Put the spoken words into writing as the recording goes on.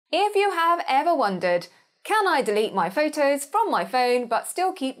If you have ever wondered, can I delete my photos from my phone but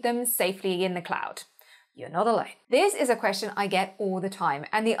still keep them safely in the cloud? You're not alone. This is a question I get all the time,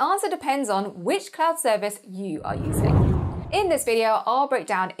 and the answer depends on which cloud service you are using. In this video, I'll break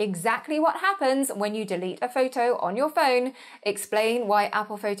down exactly what happens when you delete a photo on your phone, explain why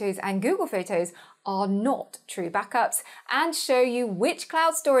Apple Photos and Google Photos are not true backups, and show you which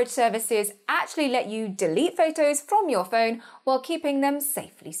cloud storage services actually let you delete photos from your phone while keeping them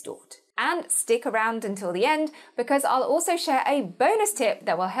safely stored. And stick around until the end, because I'll also share a bonus tip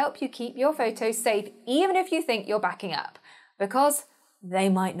that will help you keep your photos safe even if you think you're backing up, because they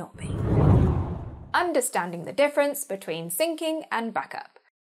might not be. Understanding the difference between syncing and backup.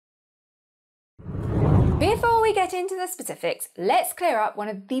 Before we get into the specifics, let's clear up one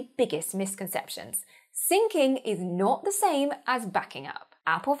of the biggest misconceptions. Syncing is not the same as backing up.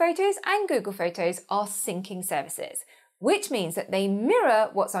 Apple Photos and Google Photos are syncing services, which means that they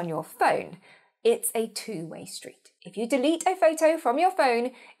mirror what's on your phone. It's a two-way street. If you delete a photo from your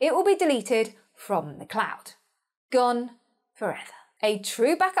phone, it will be deleted from the cloud. Gone forever. A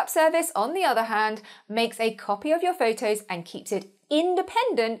true backup service, on the other hand, makes a copy of your photos and keeps it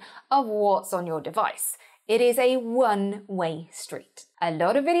independent of what's on your device. It is a one-way street. A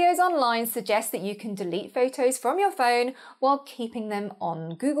lot of videos online suggest that you can delete photos from your phone while keeping them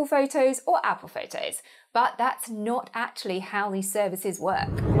on Google Photos or Apple Photos, but that's not actually how these services work.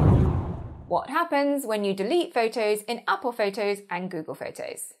 What happens when you delete photos in Apple Photos and Google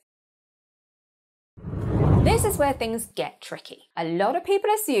Photos? This is where things get tricky. A lot of people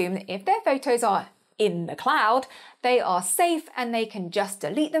assume that if their photos are in the cloud, they are safe and they can just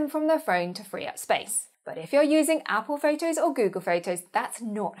delete them from their phone to free up space. But if you're using Apple Photos or Google Photos, that's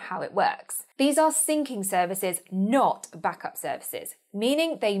not how it works. These are syncing services, not backup services,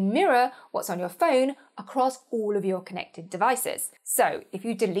 meaning they mirror what's on your phone across all of your connected devices. So if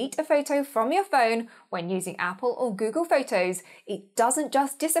you delete a photo from your phone when using Apple or Google Photos, it doesn't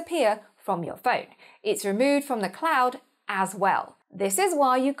just disappear from your phone. It's removed from the cloud as well. This is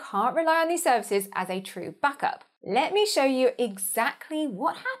why you can't rely on these services as a true backup. Let me show you exactly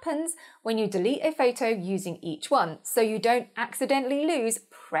what happens when you delete a photo using each one, so you don't accidentally lose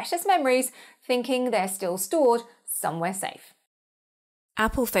precious memories thinking they're still stored somewhere safe.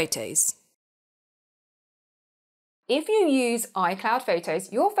 Apple Photos. If you use iCloud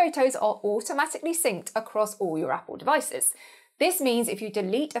Photos, your photos are automatically synced across all your Apple devices. This means if you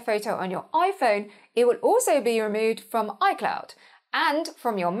delete a photo on your iPhone, it will also be removed from iCloud and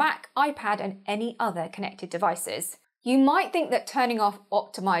from your Mac, iPad, and any other connected devices. You might think that turning off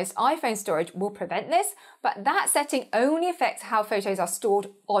optimized iPhone storage will prevent this, but that setting only affects how photos are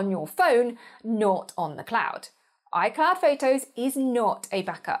stored on your phone, not on the cloud. iCloud Photos is not a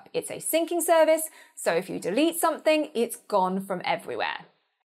backup, it's a syncing service, so if you delete something, it's gone from everywhere.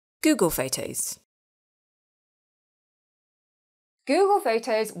 Google Photos. Google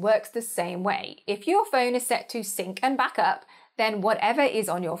Photos works the same way. If your phone is set to sync and backup, then whatever is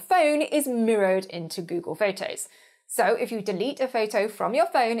on your phone is mirrored into Google Photos. So if you delete a photo from your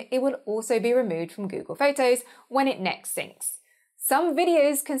phone, it will also be removed from Google Photos when it next syncs. Some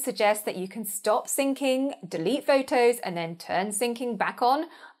videos can suggest that you can stop syncing, delete photos, and then turn syncing back on,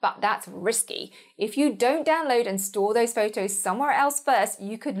 but that's risky. If you don't download and store those photos somewhere else first,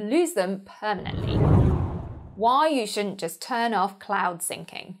 you could lose them permanently. Why you shouldn't just turn off cloud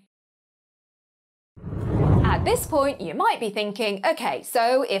syncing. At this point, you might be thinking, okay,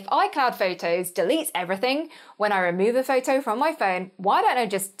 so if iCloud Photos deletes everything when I remove a photo from my phone, why don't I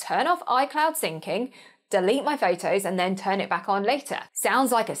just turn off iCloud syncing, delete my photos, and then turn it back on later?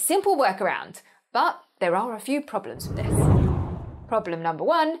 Sounds like a simple workaround, but there are a few problems with this. Problem number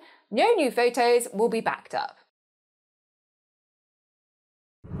one, no new photos will be backed up.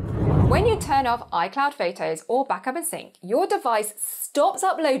 When you turn off iCloud Photos or Backup and Sync, your device stops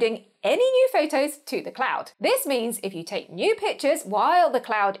uploading any new photos to the cloud. This means if you take new pictures while the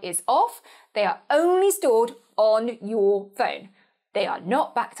cloud is off, they are only stored on your phone. They are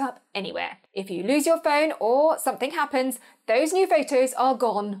not backed up anywhere. If you lose your phone or something happens, those new photos are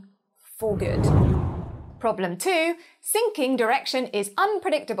gone for good. Problem 2, syncing direction is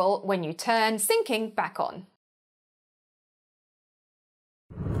unpredictable when you turn syncing back on.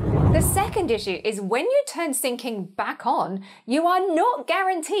 The second issue is when you turn syncing back on, you are not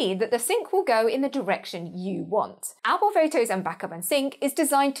guaranteed that the sync will go in the direction you want. Apple Photos and Backup and Sync is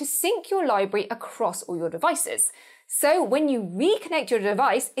designed to sync your library across all your devices. So when you reconnect your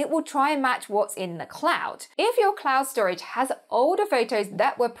device, it will try and match what's in the cloud. If your cloud storage has older photos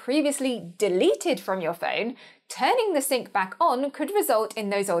that were previously deleted from your phone, turning the sync back on could result in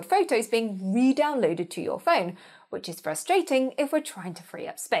those old photos being re-downloaded to your phone, which is frustrating if we're trying to free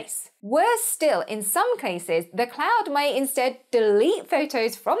up space. Worse still, in some cases, the cloud may instead delete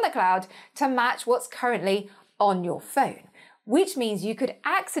photos from the cloud to match what's currently on your phone, which means you could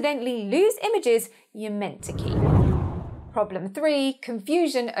accidentally lose images you meant to keep. Problem 3,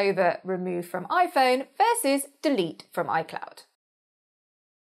 confusion over remove from iPhone versus delete from iCloud.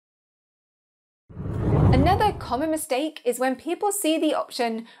 Another common mistake is when people see the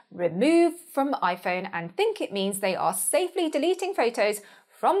option remove from iPhone and think it means they are safely deleting photos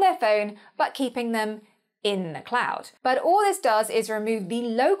from their phone but keeping them in the cloud. But all this does is remove the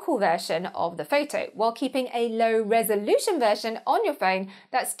local version of the photo while keeping a low resolution version on your phone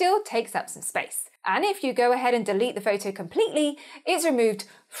that still takes up some space. And if you go ahead and delete the photo completely, it's removed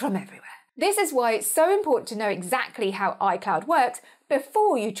from everywhere. This is why it's so important to know exactly how iCloud works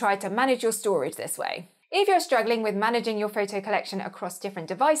before you try to manage your storage this way. If you're struggling with managing your photo collection across different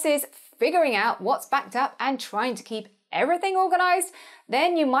devices, figuring out what's backed up and trying to keep everything organized,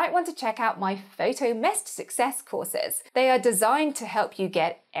 then you might want to check out my Photo Mess to Success courses. They are designed to help you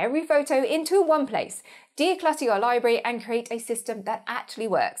get every photo into one place, declutter your library and create a system that actually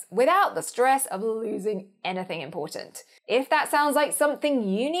works without the stress of losing anything important. If that sounds like something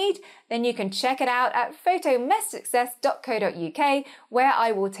you need, then you can check it out at photomesssuccess.co.uk, where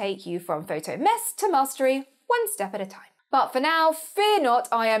I will take you from photo mess to mastery one step at a time. But for now, fear not,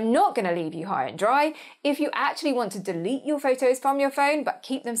 I am not going to leave you high and dry. If you actually want to delete your photos from your phone but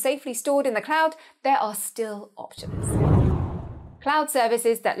keep them safely stored in the cloud, there are still options. Cloud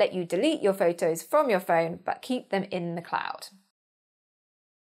services that let you delete your photos from your phone but keep them in the cloud.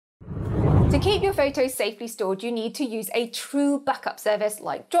 To keep your photos safely stored, you need to use a true backup service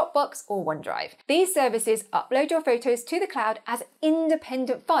like Dropbox or OneDrive. These services upload your photos to the cloud as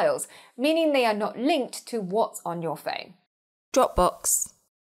independent files, meaning they are not linked to what's on your phone. Dropbox.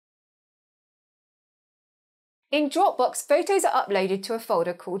 In Dropbox, photos are uploaded to a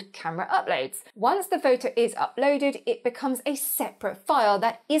folder called Camera Uploads. Once the photo is uploaded, it becomes a separate file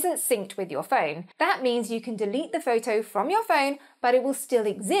that isn't synced with your phone. That means you can delete the photo from your phone, but it will still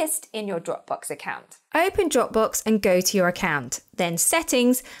exist in your Dropbox account. Open Dropbox and go to your account, then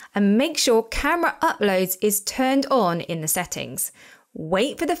Settings, and make sure Camera Uploads is turned on in the settings.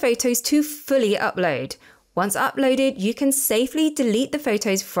 Wait for the photos to fully upload. Once uploaded, you can safely delete the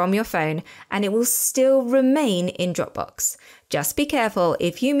photos from your phone and it will still remain in Dropbox. Just be careful,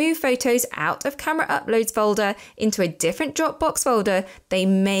 if you move photos out of Camera Uploads folder into a different Dropbox folder, they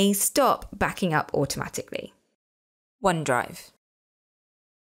may stop backing up automatically. OneDrive.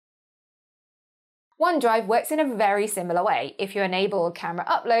 OneDrive works in a very similar way. If you enable Camera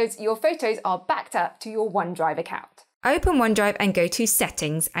Uploads, your photos are backed up to your OneDrive account. Open OneDrive and go to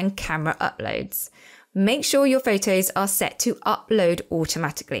Settings and Camera Uploads. Make sure your photos are set to upload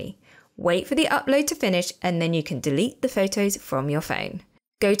automatically. Wait for the upload to finish and then you can delete the photos from your phone.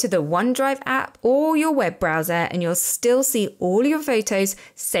 Go to the OneDrive app or your web browser and you'll still see all your photos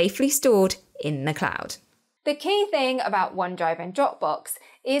safely stored in the cloud. The key thing about OneDrive and Dropbox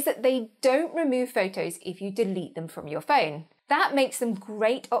is that they don't remove photos if you delete them from your phone. That makes them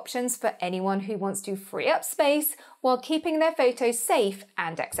great options for anyone who wants to free up space while keeping their photos safe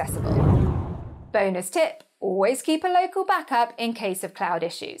and accessible. Bonus tip, always keep a local backup in case of cloud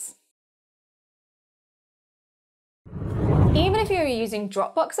issues. Even if you're using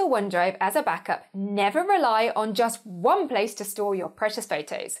Dropbox or OneDrive as a backup, never rely on just one place to store your precious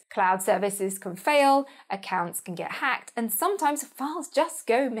photos. Cloud services can fail, accounts can get hacked, and sometimes files just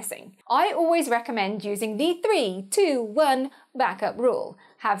go missing. I always recommend using the 3-2-1 backup rule.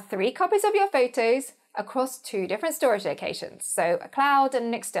 Have 3 copies of your photos across 2 different storage locations, so a cloud and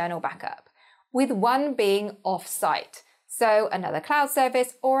an external backup, with one being off-site, so another cloud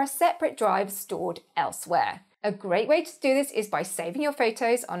service or a separate drive stored elsewhere. A great way to do this is by saving your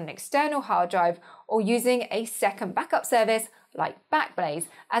photos on an external hard drive or using a second backup service like Backblaze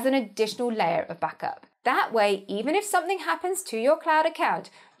as an additional layer of backup. That way, even if something happens to your cloud account,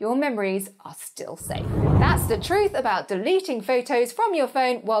 your memories are still safe. That's the truth about deleting photos from your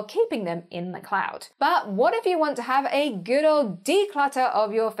phone while keeping them in the cloud. But what if you want to have a good old declutter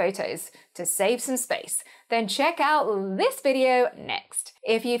of your photos to save some space? Then check out this video next.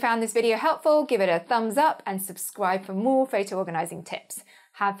 If you found this video helpful, give it a thumbs up and subscribe for more photo organizing tips.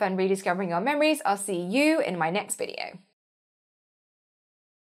 Have fun rediscovering your memories. I'll see you in my next video.